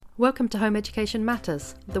Welcome to Home Education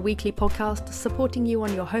Matters, the weekly podcast supporting you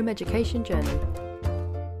on your home education journey.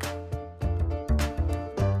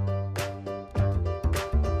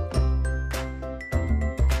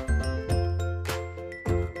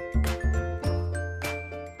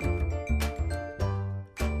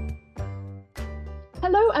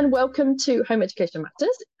 Hello and welcome to Home Education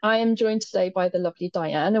Matters. I am joined today by the lovely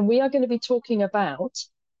Diane, and we are going to be talking about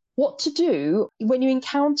what to do when you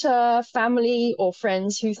encounter family or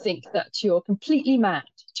friends who think that you're completely mad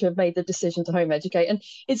to have made the decision to home educate. And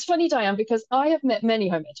it's funny, Diane, because I have met many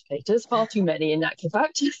home educators, far too many in actual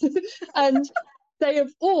fact, and they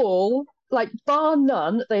have all, like bar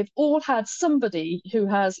none, they've all had somebody who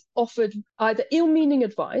has offered either ill-meaning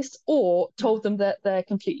advice or told them that they're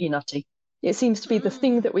completely nutty. It seems to be the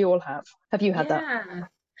thing that we all have. Have you had that?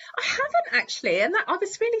 I haven't actually, and I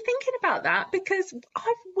was really thinking about that because I've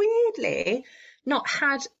weirdly not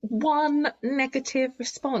had one negative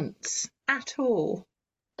response at all.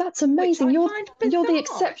 That's amazing. You're the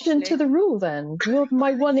exception actually. to the rule then. You're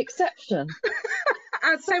my one exception.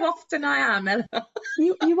 As so often I am, Ella.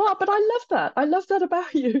 You are, but I love that. I love that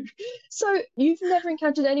about you. So you've never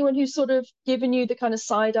encountered anyone who's sort of given you the kind of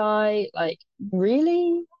side eye, like,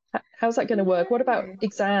 really? How's that going to work? What about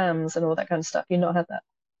exams and all that kind of stuff? You've not had that?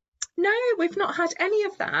 No, we've not had any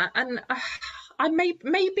of that, and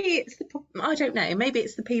maybe it's I don't know. Maybe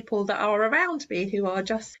it's the people that are around me who are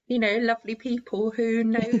just, lovely people who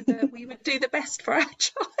know that we would do the best for our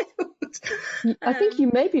child. I think you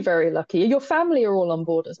may be very lucky. Your family are all on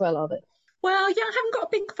board as well, are they? Well, yeah, I haven't got a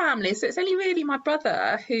big family, so it's only really my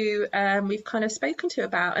brother who we've kind of spoken to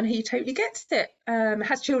about, and he totally gets it.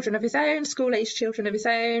 Has children of his own, school-age children of his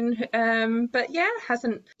own, but yeah, has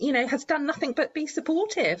done nothing but be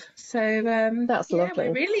supportive. So that's lovely.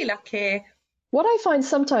 We're really lucky. What I find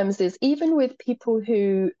sometimes is even with people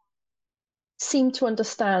who seem to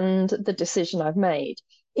understand the decision I've made,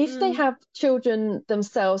 if they have children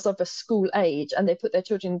themselves of a school age and they put their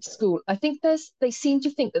children into school, I think they seem to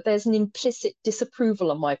think that there's an implicit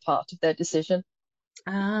disapproval on my part of their decision.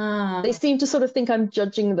 They seem to sort of think I'm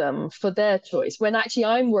judging them for their choice, when actually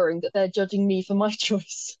I'm worrying that they're judging me for my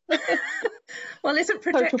choice. Well, isn't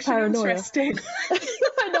projection interesting?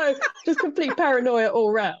 I know, just complete paranoia all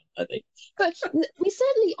round, I think. But we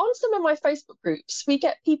certainly, on some of my Facebook groups, we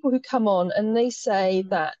get people who come on and they say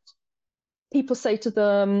that people say to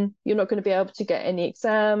them, you're not going to be able to get any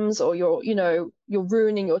exams, or you're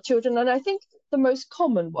ruining your children. And I think the most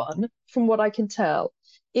common one, from what I can tell,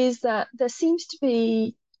 is that there seems to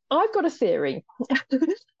be, I've got a theory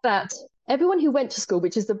that everyone who went to school,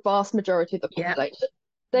 which is the vast majority of the population,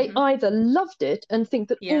 they either loved it and think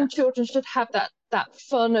that all children should have that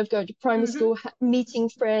fun of going to primary school, meeting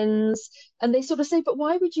friends, and they sort of say, but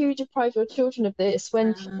why would you deprive your children of this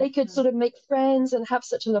when they could sort of make friends and have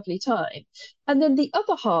such a lovely time? And then the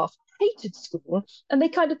other half hated school, and they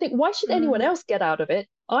kind of think, why should anyone else get out of it?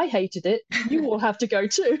 I hated it, you all have to go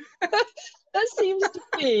too. That seems to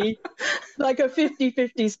be like a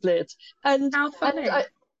 50-50 split. And how funny.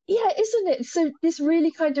 Yeah, isn't it? So this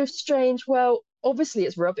really kind of strange, well, obviously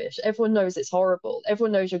it's rubbish. Everyone knows it's horrible.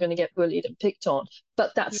 Everyone knows you're going to get bullied and picked on,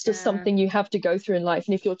 but that's just something you have to go through in life.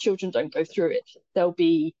 And if your children don't go through it, they'll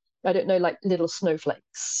be, I don't know, like little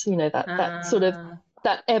snowflakes, that sort of,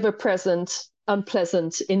 that ever-present,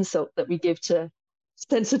 unpleasant insult that we give to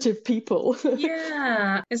sensitive people.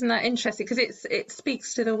 Yeah, isn't that interesting? Because it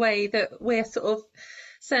speaks to the way that we're sort of,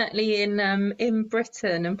 certainly in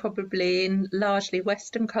Britain and probably in largely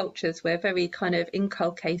Western cultures, we're very kind of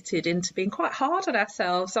inculcated into being quite hard on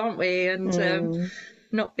ourselves, aren't we? And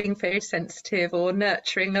not being very sensitive or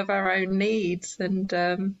nurturing of our own needs. And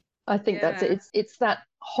I think that's it. It's that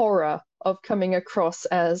horror of coming across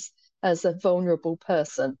as a vulnerable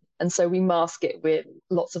person, and so we mask it with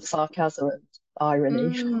lots of sarcasm and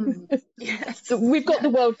irony. Yes. So we've got the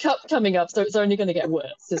World Cup coming up, so it's only going to get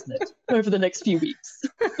worse, isn't it, over the next few weeks?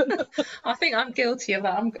 I think I'm guilty of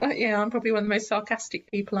that. I'm probably one of the most sarcastic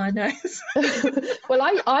people I know. Well,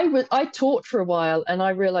 I taught for a while, and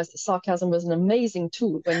I realised that sarcasm was an amazing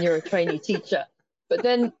tool when you're a trainee teacher. But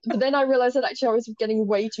then I realised that actually I was getting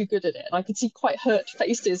way too good at it, and I could see quite hurt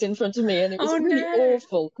faces in front of me, and it was really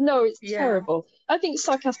awful. No, it's terrible. I think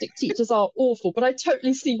sarcastic teachers are awful, but I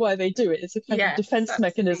totally see why they do it. It's a kind of defence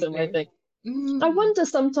mechanism, I think. I wonder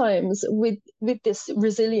sometimes with this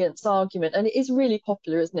resilience argument, and it is really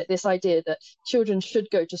popular, isn't it? This idea that children should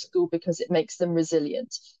go to school because it makes them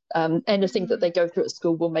resilient. Anything that they go through at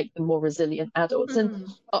school will make them more resilient adults. And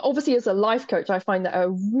obviously, as a life coach, I find that a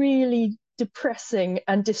really depressing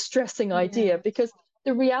and distressing idea, because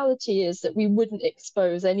the reality is that we wouldn't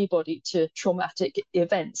expose anybody to traumatic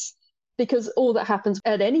events because all that happens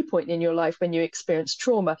at any point in your life when you experience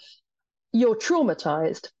trauma, you're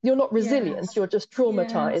traumatized. You're not resilient, Yes, you're just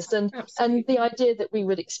traumatized. yes, And the absolutely. idea that we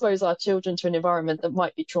would expose our children to an environment that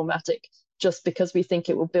might be traumatic just because we think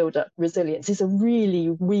it will build up resilience is a really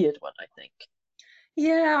weird one, I think.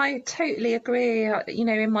 Yeah, I totally agree. You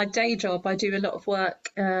know, in my day job, I do a lot of work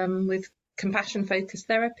with compassion focused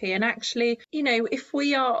therapy. And actually, you know, if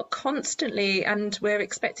we are constantly, and we're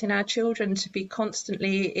expecting our children to be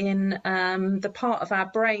constantly in the part of our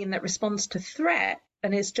brain that responds to threat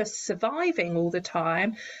and is just surviving all the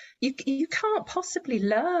time, you can't possibly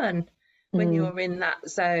learn when Mm, you're in that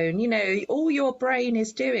zone. You know, all your brain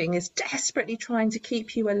is doing is desperately trying to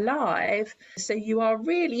keep you alive. So you are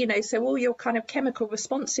really, you know, so all your kind of chemical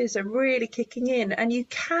responses are really kicking in, and you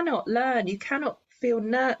cannot learn, you cannot feel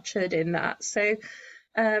nurtured in that. So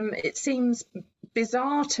it seems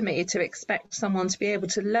bizarre to me to expect someone to be able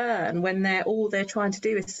to learn when they're trying to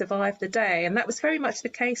do is survive the day. And that was very much the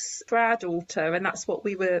case for our daughter, and that's what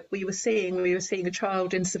we were seeing. We were seeing a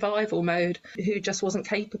child in survival mode who just wasn't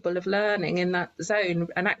capable of learning in that zone.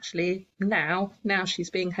 And actually now she's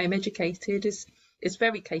being home educated, is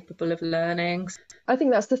very capable of learning. I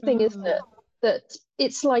think that's the thing, isn't Mm. it? That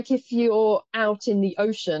it's like if you're out in the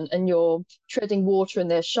ocean and you're treading water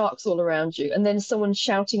and there's sharks all around you, and then someone's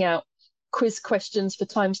shouting out quiz questions for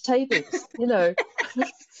times tables, you know.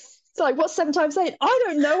 It's like, what's 7 times 8? I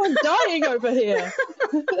don't know, I'm dying over here.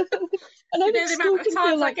 And I You think know the amount school of can feel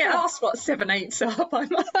times I like get that. asked what 7/8 are by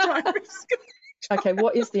my primary school. Okay,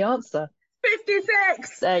 what is the answer?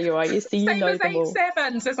 56. There you are. You see, you Same know as them eight all.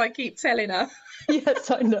 sevens, as I keep telling her. Yes,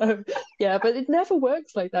 I know. Yeah, but it never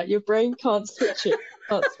works like that. Your brain can't switch it,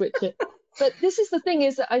 can't switch it. But this is the thing,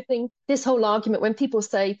 is that I think this whole argument, when people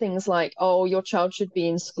say things like, oh, your child should be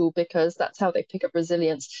in school because that's how they pick up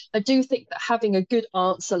resilience, I do think that having a good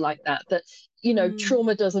answer like that, you know, Mm,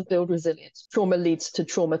 trauma doesn't build resilience. Trauma leads to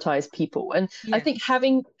traumatized people. And I yeah. think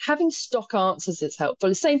having stock answers is helpful.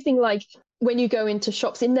 The same thing like when you go into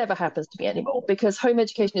shops, it never happens to me anymore because home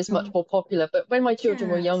education is much Mm, more popular. But when my children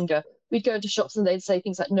were yes. younger, we'd go into shops and they'd say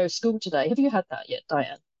things like no school today. Have you had that yet,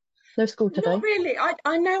 Diane? No school Not today? really.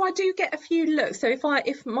 I know I do get a few looks. So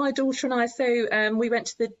if my daughter and I, we went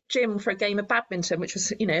to the gym for a game of badminton, which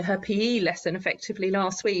was, you know, her PE lesson effectively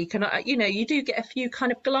last week, and you know, you do get a few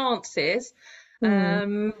kind of glances.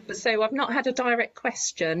 Mm, So I've not had a direct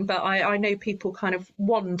question, but I know people kind of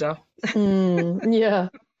wonder. yeah.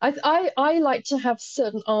 I like to have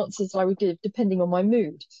certain answers I would give depending on my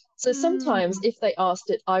mood. So sometimes Mm. if they asked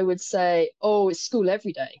it, I would say, oh, it's school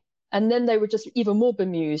every day. And then they were just even more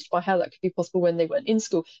bemused by how that could be possible when they weren't in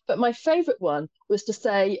school. But my favorite one was to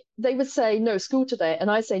say, they would say, no school today. And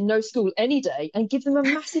I say, no school any day, and give them a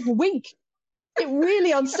massive wink. It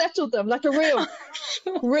really unsettled them, like a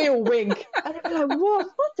real wink. And I'd be like, what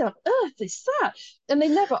on earth is that? And they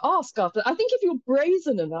never ask after. I think if you're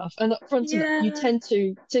brazen enough and upfront enough, you Yeah, tend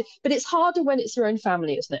to, but it's harder when it's your own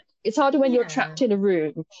family, isn't it? It's harder when you're yeah. trapped in a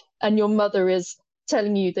room and your mother is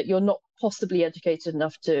telling you that you're not possibly educated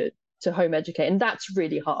enough to home educate. And that's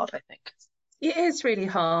really hard, I think. It is really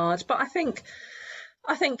hard, but I think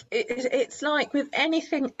it's like with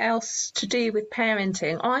anything else to do with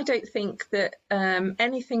parenting. I don't think that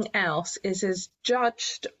anything else is as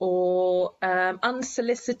judged or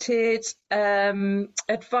unsolicited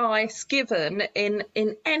advice given in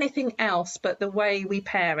anything else but the way we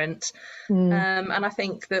parent. Mm, And I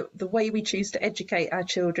think that the way we choose to educate our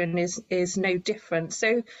children is no different.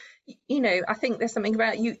 So, you know, I think there's something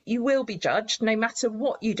about you will be judged no matter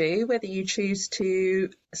what you do, whether you choose to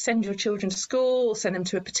send your children to school or send them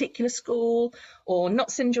to a particular school or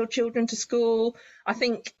not send your children to school. I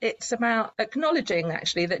think it's about acknowledging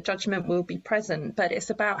actually that judgment will be present, but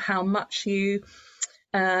it's about how much you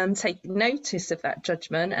take notice of that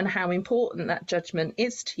judgment and how important that judgment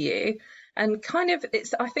is to you. And kind of,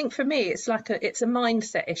 it's, I think for me, it's like it's a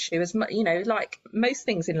mindset issue, as much, you know, like most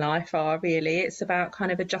things in life are really. It's about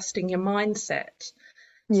kind of adjusting your mindset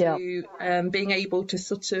yeah. to being able to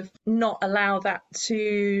sort of not allow that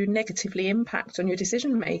to negatively impact on your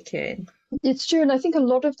decision making. It's true, and I think a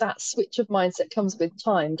lot of that switch of mindset comes with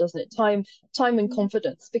time, doesn't it? Time and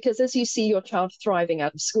confidence. Because as you see your child thriving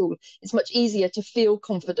out of school, it's much easier to feel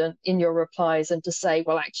confident in your replies and to say,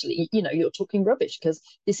 well, actually, you know, you're talking rubbish because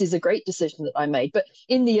this is a great decision that I made. But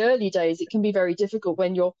in the early days, it can be very difficult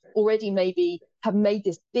when you're already maybe have made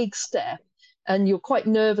this big step and you're quite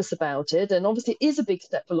nervous about it. And obviously, it is a big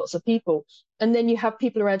step for lots of people. And then you have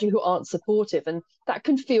people around you who aren't supportive, and that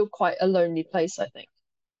can feel quite a lonely place, I think.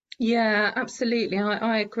 Yeah, absolutely.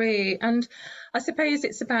 I agree. And I suppose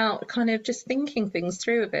it's about kind of just thinking things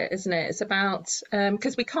through a bit, isn't it? It's about,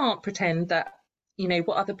 because we can't pretend that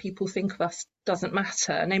what other people think of us doesn't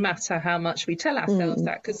matter, no matter how much we tell ourselves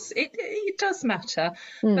that, because it does matter.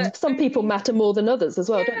 But Some people only, matter more than others as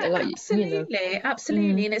well, don't they? yeah, Like,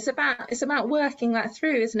 absolutely. And it's about working that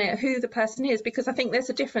through, isn't it? Who the person is, because I think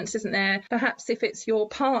there's a difference, isn't there? Perhaps if it's your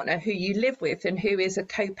partner who you live with and who is a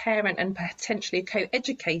co-parent and potentially a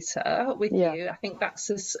co-educator with you, I think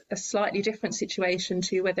that's a slightly different situation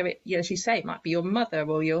to whether it, as you say, it might be your mother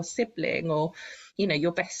or your sibling or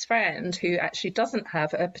your best friend who actually doesn't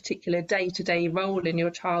have a particular day-to-day role in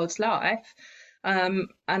your child's life. And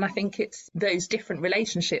I think it's those different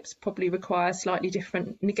relationships probably require slightly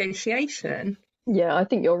different negotiation. Yeah, I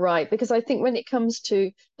think you're right, because I think when it comes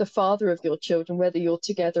to the father of your children, whether you're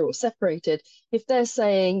together or separated, if they're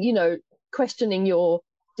saying, questioning your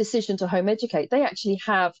decision to home educate, they actually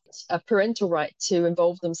have a parental right to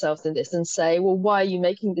involve themselves in this and say, well, why are you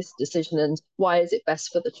making this decision and why is it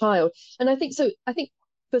best for the child? And I think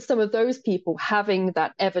for some of those people, having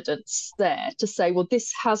that evidence there to say, well,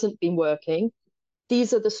 this hasn't been working.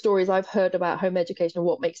 These are the stories I've heard about home education and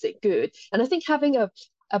what makes it good. And I think having a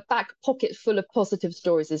back pocket full of positive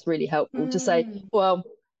stories is really helpful to say, well,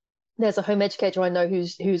 there's a home educator I know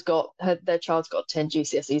who's got their child's got 10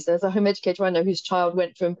 GCSEs. There's a home educator I know whose child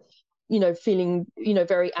went from, feeling,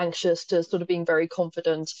 very anxious to sort of being very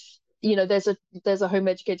confident. There's a home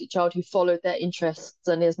educated child who followed their interests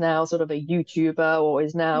and is now sort of a YouTuber or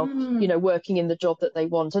is now, working in the job that they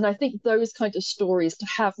want. And I think those kind of stories to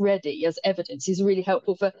have ready as evidence is really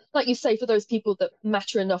helpful for, like you say, for those people that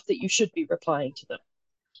matter enough that you should be replying to them.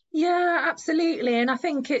 Yeah, absolutely. And I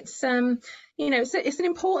think it's it's an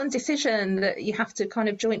important decision that you have to kind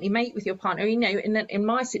of jointly make with your partner. In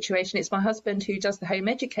my situation, it's my husband who does the home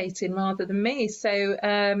educating rather than me. So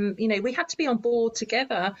we had to be on board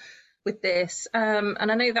together with this.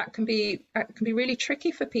 And I know that can be really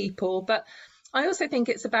tricky for people, but I also think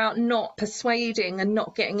it's about not persuading and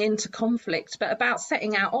not getting into conflict, but about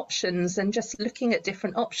setting out options and just looking at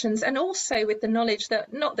different options. And also with the knowledge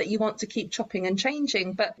that not that you want to keep chopping and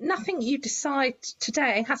changing, but nothing you decide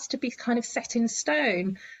today has to be kind of set in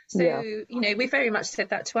stone. So, we very much said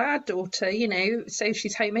that to our daughter, so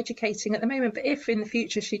she's home educating at the moment. But if in the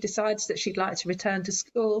future she decides that she'd like to return to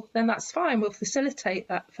school, then that's fine. We'll facilitate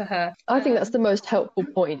that for her. I think that's the most helpful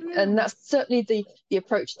point. And that's certainly the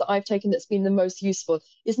approach that I've taken that's been the most useful,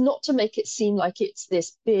 is not to make it seem like it's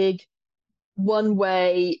this big one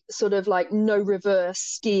way sort of like no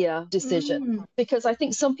reverse gear decision, because I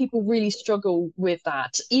think some people really struggle with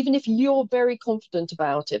that, even if you're very confident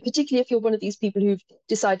about it, particularly if you're one of these people who've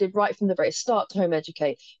decided right from the very start to home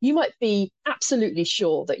educate. You might be absolutely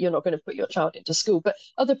sure that you're not going to put your child into school, but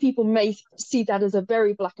other people may see that as a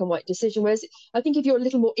very black and white decision, whereas I think if you're a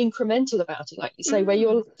little more incremental about it, like you say, where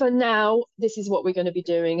you're, for now, this is what we're going to be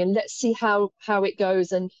doing and let's see how it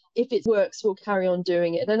goes, and if it works, we'll carry on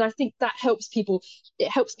doing it. And I think that helps people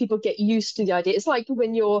get used to the idea. It's like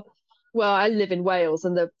when I live in Wales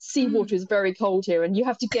and the seawater is very cold here and you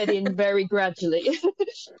have to get in very gradually.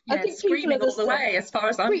 I think screaming all the way, as far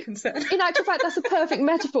as I'm concerned. In actual fact, that's a perfect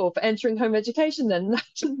metaphor for entering home education then.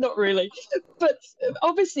 Not really. But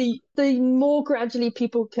obviously, the more gradually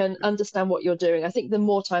people can understand what you're doing, I think the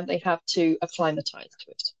more time they have to acclimatise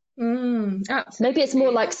to it. Absolutely. Maybe it's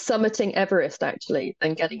more like summiting Everest, actually,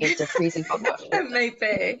 than getting into freezing hot water. Maybe.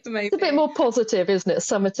 It's a bit more positive, isn't it?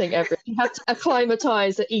 Summiting Everest. You have to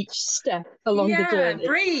acclimatise at each step along the journey.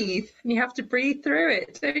 Breathe. You have to breathe through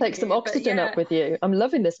it. Take some oxygen up with you. I'm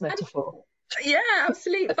loving this metaphor. Yeah,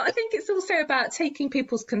 absolutely. But I think it's also about taking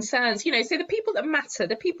people's concerns, so the people that matter,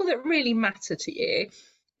 the people that really matter to you.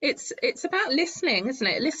 It's about listening, isn't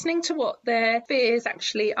it? Listening to what their fears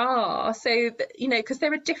actually are. So, because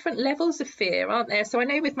there are different levels of fear, aren't there? So I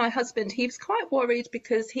know with my husband, he was quite worried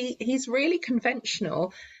because he's really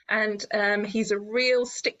conventional and he's a real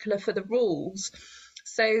stickler for the rules.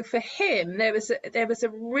 So for him, there was a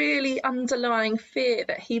really underlying fear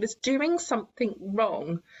that he was doing something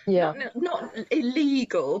wrong. Yeah. Not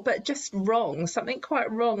illegal, but just wrong, something quite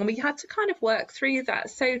wrong. And we had to kind of work through that.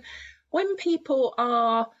 So when people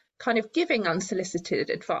are kind of giving unsolicited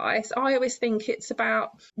advice, I always think it's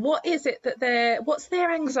about what is it that what's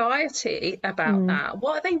their anxiety about that?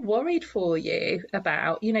 What are they worried for you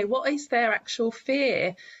about? What is their actual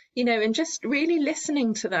fear? and just really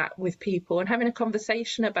listening to that with people and having a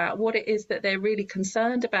conversation about what it is that they're really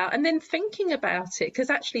concerned about, and then thinking about it, because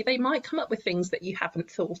actually they might come up with things that you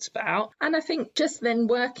haven't thought about. And I think just then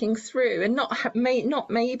working through and not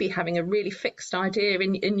maybe having a really fixed idea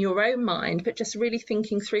in your own mind, but just really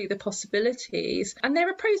thinking through the possibilities. And there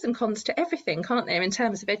are pros and cons to everything, can't there, in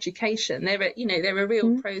terms of education? There are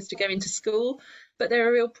real pros to going to school, but there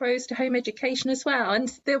are real pros to home education as well.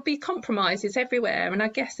 And there'll be compromises everywhere. And I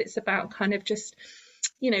guess it's about kind of just,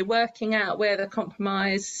 working out where the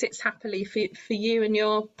compromise sits happily for you and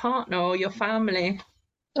your partner or your family.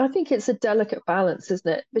 I think it's a delicate balance,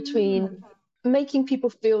 isn't it, between making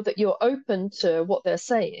people feel that you're open to what they're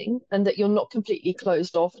saying and that you're not completely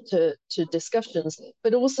closed off to discussions,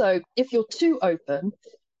 but also if you're too open,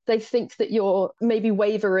 they think that you're maybe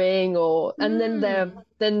wavering, and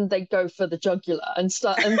then they go for the jugular and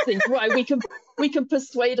start and think, right, we can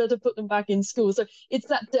persuade her to put them back in school. So it's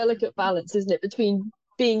that delicate balance, isn't it, between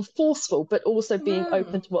being forceful but also being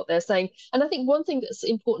open to what they're saying. And I think one thing that's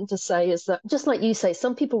important to say is that, just like you say,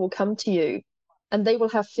 some people will come to you and they will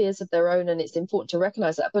have fears of their own, and it's important to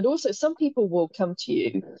recognize that. But also some people will come to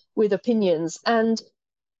you with opinions, and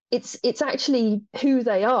it's actually who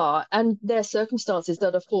they are and their circumstances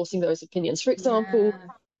that are forcing those opinions. For example,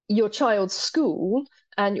 your child's school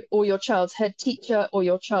or your child's head teacher or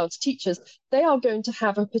your child's teachers, they are going to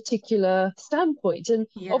have a particular standpoint. And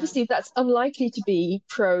obviously that's unlikely to be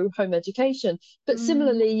pro home education. But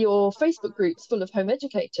similarly, your Facebook groups full of home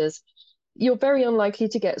educators, you're very unlikely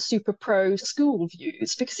to get super pro school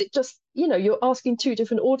views, because it just, you're asking two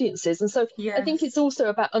different audiences. And so I think it's also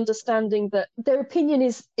about understanding that their opinion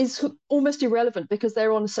is almost irrelevant because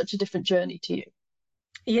they're on such a different journey to you.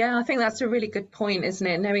 Yeah, I think that's a really good point, isn't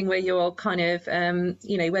it? Knowing where you're kind of,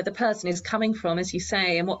 where the person is coming from, as you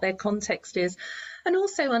say, and what their context is. And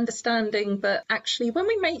also understanding that actually when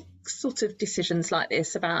we make sort of decisions like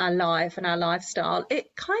this about our life and our lifestyle,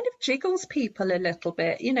 it kind of jiggles people a little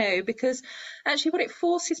bit, because actually what it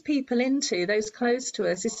forces people into, those close to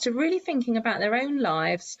us, is to really thinking about their own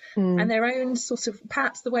lives and their own sort of,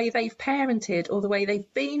 perhaps the way they've parented or the way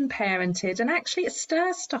they've been parented. And actually it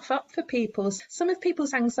stirs stuff up for people. Some of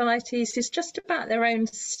people's anxieties is just about their own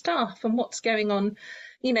stuff and what's going on,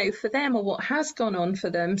 for them, or what has gone on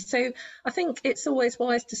for them. So I think it's always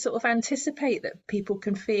wise to sort of anticipate that people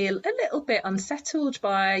can feel a little bit unsettled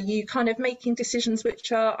by you kind of making decisions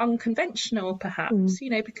which are unconventional, perhaps,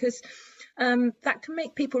 because that can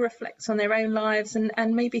make people reflect on their own lives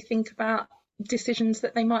and maybe think about decisions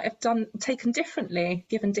that they might have taken differently,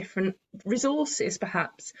 given different resources,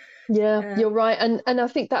 perhaps. You're right. And I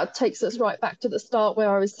think that takes us right back to the start,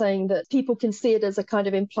 where I was saying that people can see it as a kind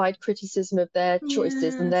of implied criticism of their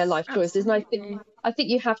choices and their life choices. Absolutely. And I think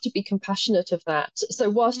you have to be compassionate of that.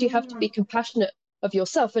 So whilst you have to be compassionate of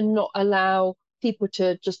yourself and not allow people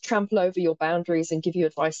to just trample over your boundaries and give you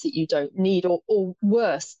advice that you don't need, or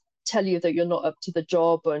worse, tell you that you're not up to the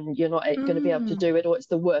job and you're not going to be able to do it, or it's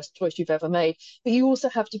the worst choice you've ever made. But you also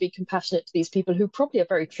have to be compassionate to these people who probably are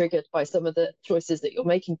very triggered by some of the choices that you're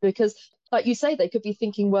making, because like you say, they could be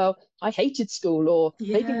thinking, well, I hated school, or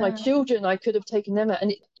maybe my children, I could have taken them out.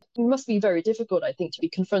 And it must be very difficult, I think, to be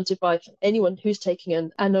confronted by anyone who's taking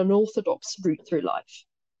an unorthodox route through life.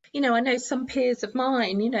 I know some peers of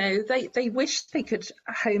mine, they wish they could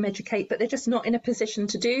home educate, but they're just not in a position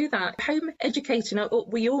to do that. Home educating,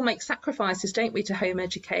 we all make sacrifices, don't we, to home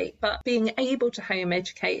educate, but being able to home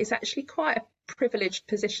educate is actually quite a privileged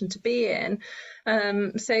position to be in.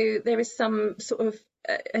 So there is some sort of,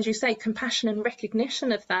 as you say, compassion and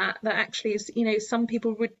recognition of that actually is, some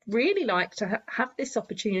people would really like to have this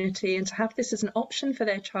opportunity and to have this as an option for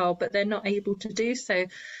their child, but they're not able to do so.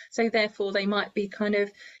 So therefore they might be kind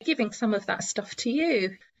of giving some of that stuff to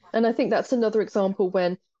you. And I think that's another example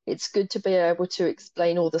when it's good to be able to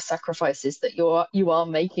explain all the sacrifices that you are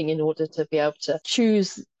making in order to be able to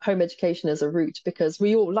choose home education as a route, because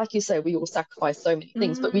we all, like you say, we all sacrifice so many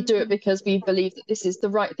things, but we do it because we believe that this is the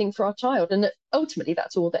right thing for our child. And ultimately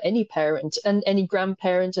that's all that any parent and any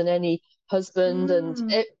grandparent and any husband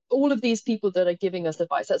and all of these people that are giving us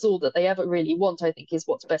advice, that's all that they ever really want, I think, is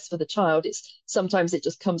what's best for the child. Sometimes it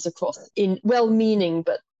just comes across in well-meaning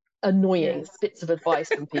but annoying bits of advice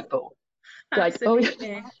from people. Like,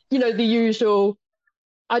 Absolutely. The usual,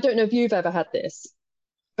 I don't know if you've ever had this,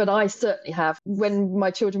 but I certainly have. When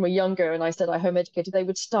my children were younger and I said I home educated, they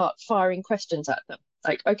would start firing questions at them.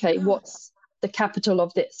 Like, okay, what's the capital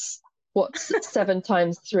of this? What's 7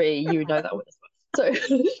 times 3? You know that one as well.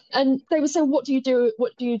 So, and they would say, what do you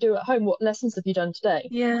do at home? What lessons have you done today?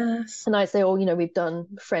 Yes. And I'd say, we've done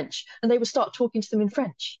French. And they would start talking to them in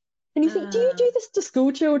French. And you think, do you do this to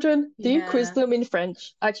school children? Do you quiz Yeah. them in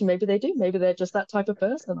French? Actually, maybe they do. Maybe they're just that type of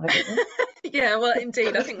person. I don't know. Yeah, well,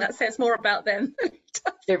 indeed, I think that says more about them.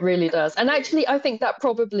 It really does. And actually, I think that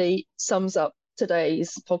probably sums up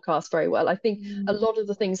today's podcast very well. I think a lot of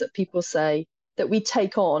the things that people say that we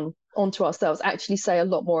take onto ourselves actually say a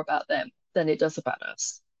lot more about them than it does about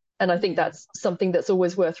us. And I think Yeah. that's something that's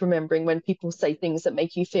always worth remembering when people say things that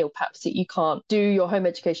make you feel perhaps that you can't do your home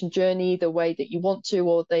education journey the way that you want to,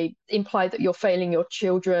 or they imply that you're failing your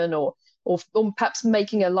children, or perhaps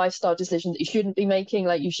making a lifestyle decision that you shouldn't be making,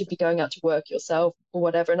 like you should be going out to work yourself or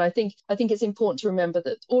whatever. And I think it's important to remember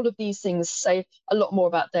that all of these things say a lot more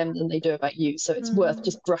about them than they do about you. So it's worth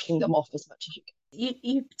just brushing them off as much as you can.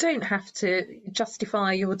 You don't have to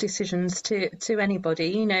justify your decisions to anybody,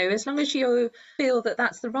 you know, as long as you feel that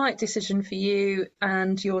that's the right decision for you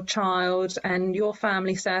and your child and your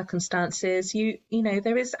family circumstances. You know,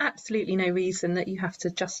 there is absolutely no reason that you have to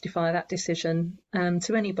justify that decision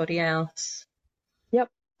to anybody else. Yep,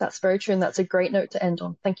 that's very true. And that's a great note to end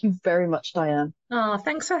on. Thank you very much, Diane. Oh,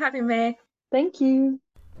 thanks for having me. Thank you.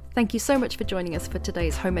 Thank you so much for joining us for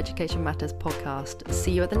today's Home Education Matters podcast.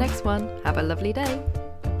 See you at the next one. Have a lovely day.